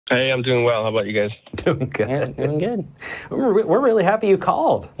Hey, I'm doing well. How about you guys? Doing good. Yeah, doing good. We're really happy you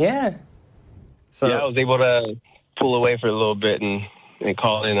called. Yeah. So, Yeah, I was able to pull away for a little bit and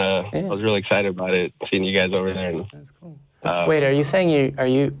call in. I was really excited about it, seeing you guys over there. And, That's cool. Wait, are you saying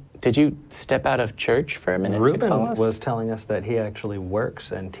did you step out of church for a minute to call Reuben us? was telling us that he actually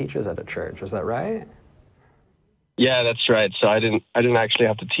works and teaches at a church. Is that right? yeah, that's right. So I didn't actually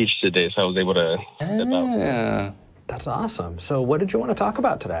have to teach today, so I was able to step out. Ah. That's awesome. So what did you want to talk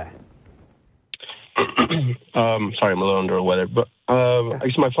about today? Sorry, I'm a little under the weather, but I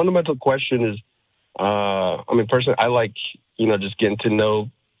guess my fundamental question is, personally, I like, just getting to know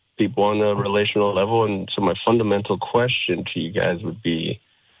people on a relational level. And so my fundamental question to you guys would be,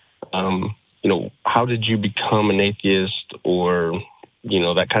 how did you become an atheist, or,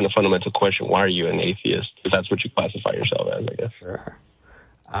 that kind of fundamental question? Why are you an atheist? If that's what you classify yourself as, I guess. Sure.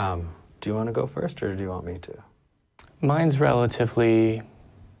 Do you want to go first, or do you want me to? Mine's relatively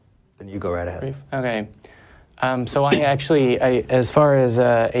Then you go right ahead. brief. Okay. So I actually, as far as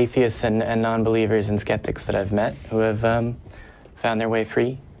atheists and non-believers and skeptics that I've met who have found their way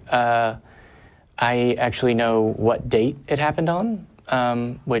free, I actually know what date it happened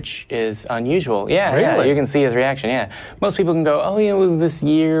on, which is unusual. Yeah, Really? yeah, you can see his reaction, yeah. Most people can go, oh, yeah, it was this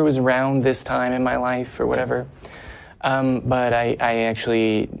year, it was around this time in my life or whatever. But I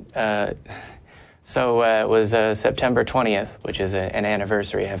actually, it was September 20th, which is an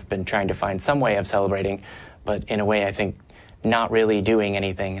anniversary I've been trying to find some way of celebrating, but in a way I think not really doing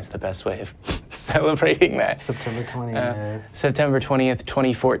anything is the best way of celebrating that. September 20th. September 20th,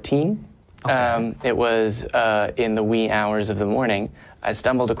 2014. Okay. It was in the wee hours of the morning. I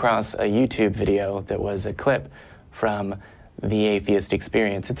stumbled across a YouTube video that was a clip from the Atheist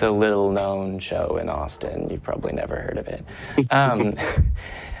Experience. It's a little-known show in Austin. You've probably never heard of it.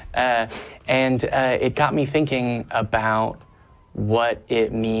 And it got me thinking about what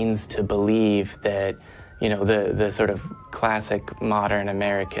it means to believe that, the sort of classic modern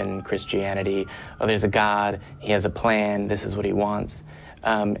American Christianity, oh, there's a God, he has a plan, this is what he wants,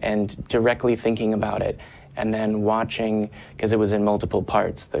 and directly thinking about it, and then watching, because it was in multiple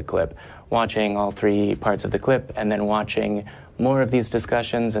parts, the clip, watching all 3 parts of the clip, and then watching more of these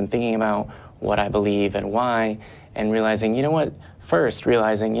discussions and thinking about what I believe and why, and realizing,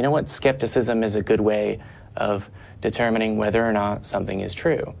 skepticism is a good way of determining whether or not something is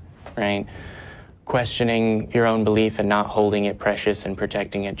true, right? Questioning your own belief and not holding it precious and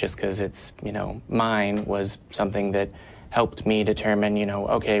protecting it just because it's, mine was something that helped me determine,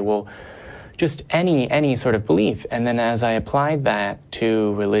 okay, well, just any sort of belief. And then as I applied that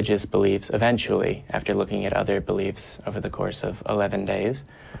to religious beliefs, eventually, after looking at other beliefs over the course of 11 days,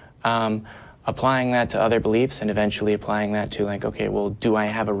 applying that to other beliefs and eventually applying that to okay, well, do I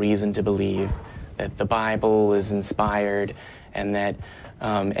have a reason to believe that the Bible is inspired and that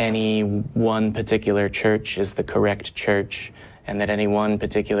any one particular church is the correct church, and that any one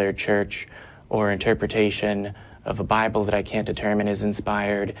particular church or interpretation of a Bible that I can't determine is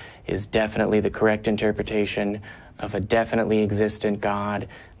inspired is definitely the correct interpretation of a definitely existent God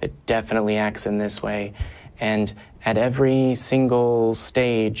that definitely acts in this way. And at every single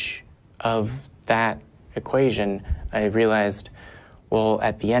stage of that equation, I realized, well,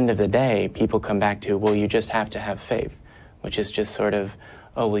 at the end of the day, people come back to, well, you just have to have faith, which is just sort of,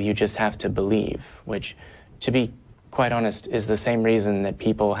 oh, well, you just have to believe, which, to be quite honest, is the same reason that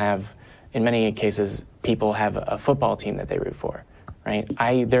people have, in many cases, people have a football team that they root for, right?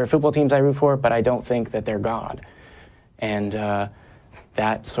 There are football teams I root for, but I don't think that they're God. And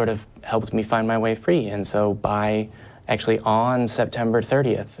that sort of helped me find my way free. And so actually on September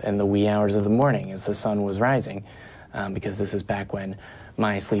 30th in the wee hours of the morning as the sun was rising, because this is back when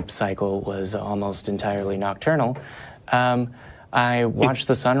my sleep cycle was almost entirely nocturnal, I watched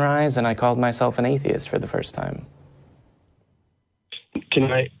the sunrise and I called myself an atheist for the first time. Can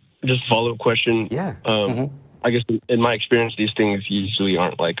I just follow-up question? Yeah. I guess in my experience, these things usually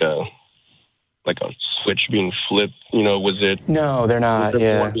aren't like a switch being flipped. Was it? No, they're not. Was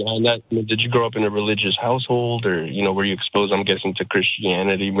there more Yeah. behind that? Did you grow up in a religious household, or were you exposed, I'm guessing, to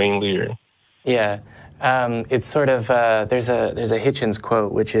Christianity mainly, or? Yeah. It's sort of there's a Hitchens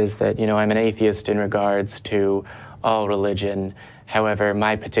quote, which is that I'm an atheist in regards to all religion. However,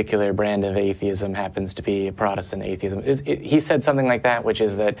 my particular brand of atheism happens to be a Protestant atheism. He said something like that, which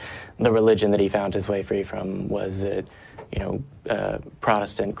is that the religion that he found his way free from was,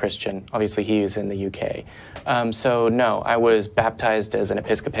 Protestant Christian. Obviously, he was in the UK. So no, I was baptized as an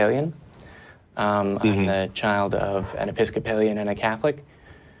Episcopalian. I'm the child of an Episcopalian and a Catholic.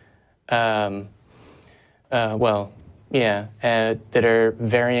 That are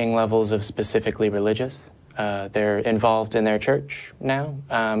varying levels of specifically religious. They're involved in their church now,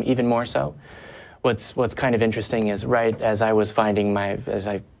 even more so. What's kind of interesting is right as I was finding my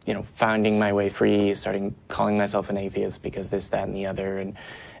way free, starting calling myself an atheist because this, that, and the other,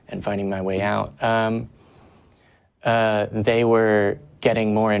 and finding my way out. They were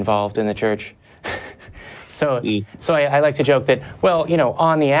getting more involved in the church. So I like to joke that, well,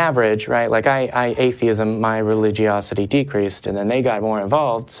 on the average, right, like atheism, my religiosity decreased, and then they got more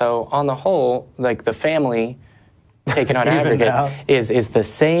involved. So on the whole, like the family, taken on aggregate, is the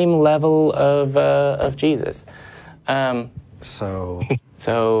same level of Jesus. In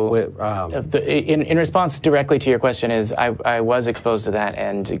response directly to your question is, I was exposed to that,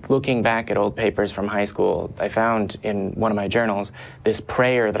 and looking back at old papers from high school, I found in one of my journals this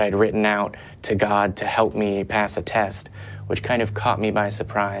prayer that I'd written out to God to help me pass a test, which kind of caught me by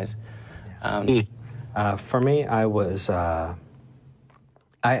surprise. For me, I was, I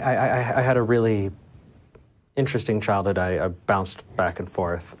had a really interesting childhood. I bounced back and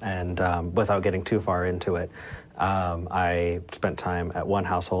forth, and without getting too far into it, I spent time at one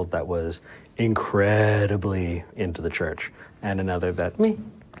household that was incredibly into the church, and another that me.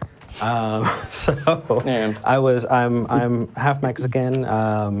 I'm half Mexican.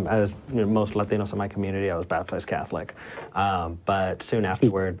 As most Latinos in my community, I was baptized Catholic, but soon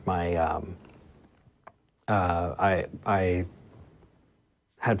afterward, I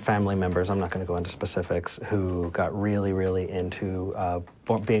had family members, I'm not going to go into specifics, who got really, really into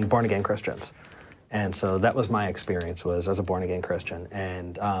being born-again Christians. And so that was my experience, was as a born-again Christian.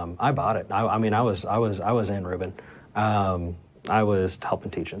 And I bought it. I was in Reuben. I was helping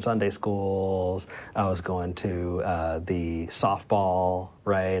teach in Sunday schools. I was going to the softball,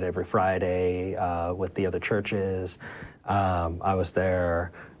 right, every Friday with the other churches. I was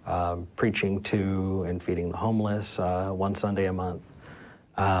there preaching to and feeding the homeless one Sunday a month.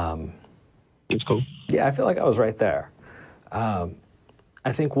 That's cool. Yeah, I feel like I was right there.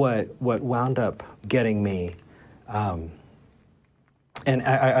 I think what wound up getting me, and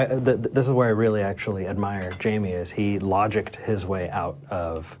this is where I really actually admire Jamie, is he logicked his way out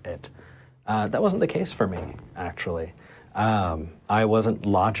of it. That wasn't the case for me, actually. I wasn't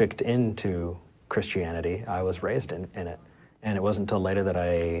logicked into Christianity. I was raised in it. And it wasn't until later that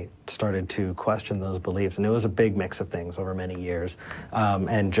I started to question those beliefs. And it was a big mix of things over many years.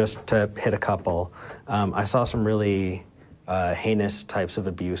 And just to hit a couple, I saw some really heinous types of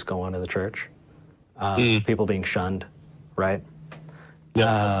abuse go on in the church. People being shunned, right?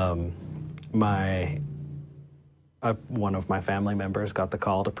 Yeah. One of my family members got the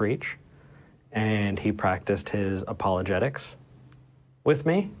call to preach, and he practiced his apologetics with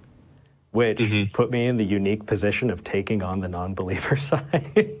me, which put me in the unique position of taking on the non-believer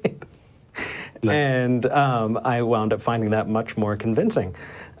side. Nice. And I wound up finding that much more convincing.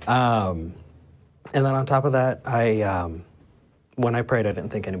 And then on top of that, when I prayed, I didn't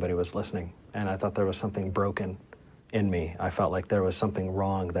think anybody was listening. And I thought there was something broken in me. I felt like there was something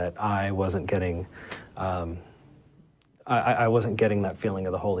wrong, that I wasn't getting, I wasn't getting that feeling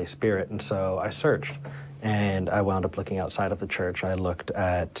of the Holy Spirit. And so I searched, and I wound up looking outside of the church. I looked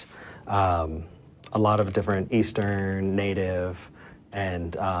at a lot of different Eastern, Native,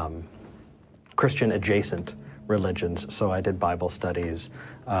 and Christian adjacent religions. So I did Bible studies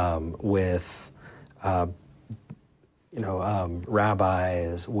with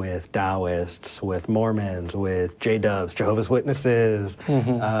rabbis, with Taoists, with Mormons, with J-Dubs, Jehovah's Witnesses,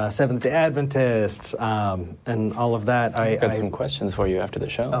 Seventh-day Adventists, and all of that. I've got some questions for you after the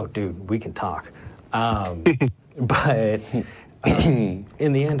show. Oh, dude, we can talk. But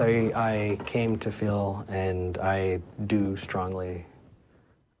in the end, I came to feel, and I do strongly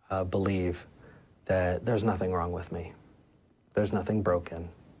believe, that there's nothing wrong with me. There's nothing broken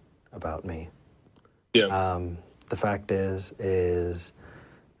about me. Yeah. The fact is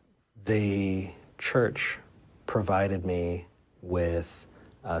the church provided me with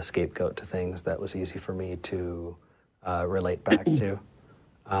a scapegoat to things that was easy for me to relate back to.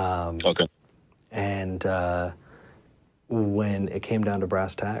 Okay. And when it came down to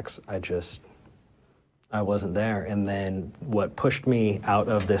brass tacks, I wasn't there. And then what pushed me out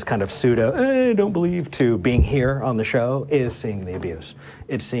of this kind of pseudo, I don't believe, to being here on the show is seeing the abuse.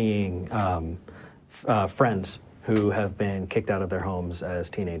 It's seeing friends who have been kicked out of their homes as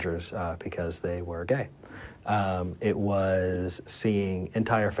teenagers because they were gay. It was seeing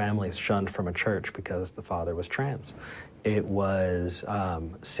entire families shunned from a church because the father was trans. It was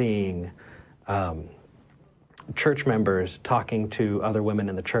seeing church members talking to other women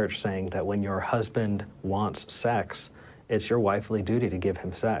in the church saying that when your husband wants sex, it's your wifely duty to give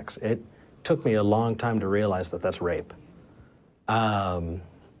him sex. It took me a long time to realize that that's rape.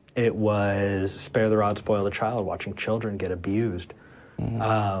 It was spare the rod, spoil the child, watching children get abused.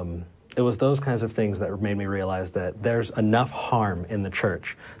 It was those kinds of things that made me realize that there's enough harm in the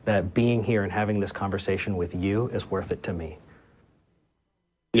church that being here and having this conversation with you is worth it to me.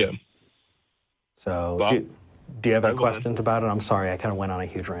 Yeah. So, Well, do you have any questions about it? I'm sorry, I kind of went on a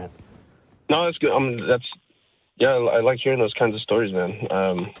huge rant. No, that's good. I like hearing those kinds of stories, man.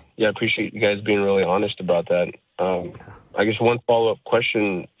 Yeah, I appreciate you guys being really honest about that. I guess one follow-up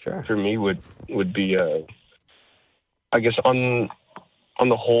question for me would be, I guess on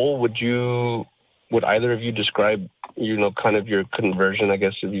the whole, would either of you describe, kind of your conversion, I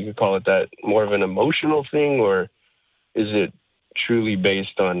guess if you could call it that, more of an emotional thing, or is it truly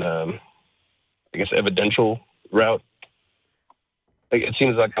based on, I guess, evidential route? Like, it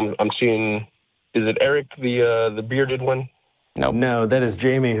seems like I'm seeing. Is it Eric, the bearded one? Nope. No, that is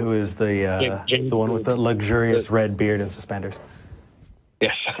Jamie, who is the one with the luxurious red beard and suspenders.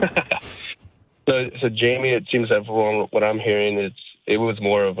 Yes. So Jamie, it seems that from what I'm hearing, it was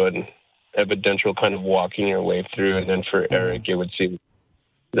more of an evidential kind of walking your way through, and then for Eric, it would seem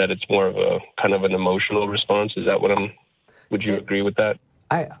that it's more of a kind of an emotional response. Is that what would you agree with that?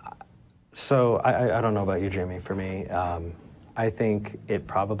 I don't know about you, Jamie. For me, I think it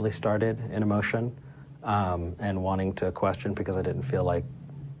probably started in emotion and wanting to question because I didn't feel like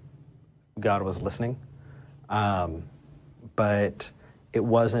God was listening. But it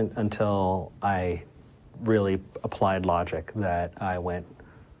wasn't until I really applied logic that I went,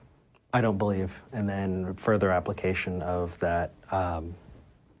 I don't believe. And then further application of that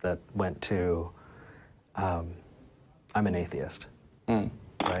that went to, I'm an atheist.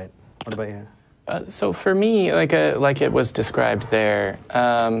 Right? What about you? So for me, like it was described there,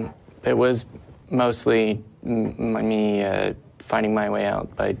 it was mostly me finding my way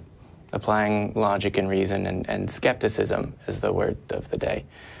out by applying logic and reason, and skepticism is the word of the day.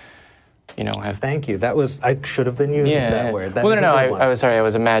 Thank you. I should have been using that word. Well, no, I was sorry. I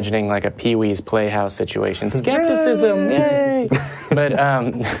was imagining like a Pee-wee's Playhouse situation. Skepticism, yay!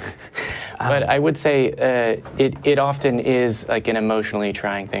 But I would say it often is like an emotionally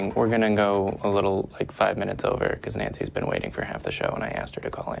trying thing. We're gonna go a little like 5 minutes over because Nancy's been waiting for half the show and I asked her to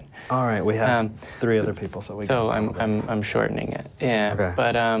call in. All right, we have 3 other people, so I'm shortening it. Yeah, okay.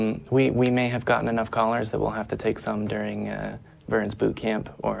 But we may have gotten enough callers that we'll have to take some during Vern's boot camp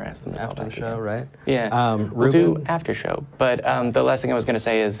or ask them to after the show, right? Yeah, we'll do after show. But the last thing I was going to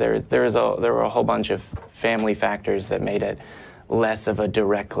say is there were a whole bunch of family factors that made it less of a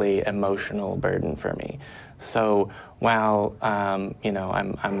directly emotional burden for me. So while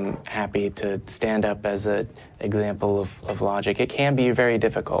I'm happy to stand up as an example of logic, it can be very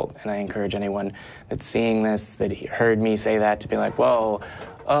difficult, and I encourage anyone that's seeing this, that heard me say that, to be like, whoa,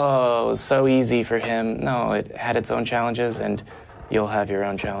 oh, it was so easy for him. No, it had its own challenges, and you'll have your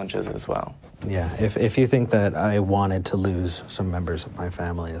own challenges as well. Yeah, if you think that I wanted to lose some members of my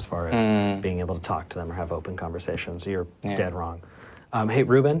family as far as being able to talk to them or have open conversations, you're dead wrong. Hey,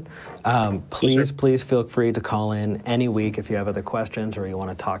 Reuben, please feel free to call in any week if you have other questions or you want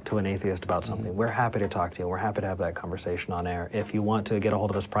to talk to an atheist about something. We're happy to talk to you. We're happy to have that conversation on air. If you want to get a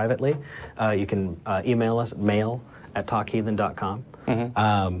hold of us privately, you can email us at mail@talkheathen.com.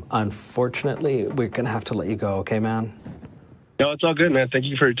 Unfortunately, we're going to have to let you go, okay, man? No, it's all good, man. Thank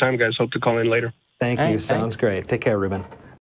you for your time, guys. Hope to call in later. Thank you. Sounds great. Take care, Reuben.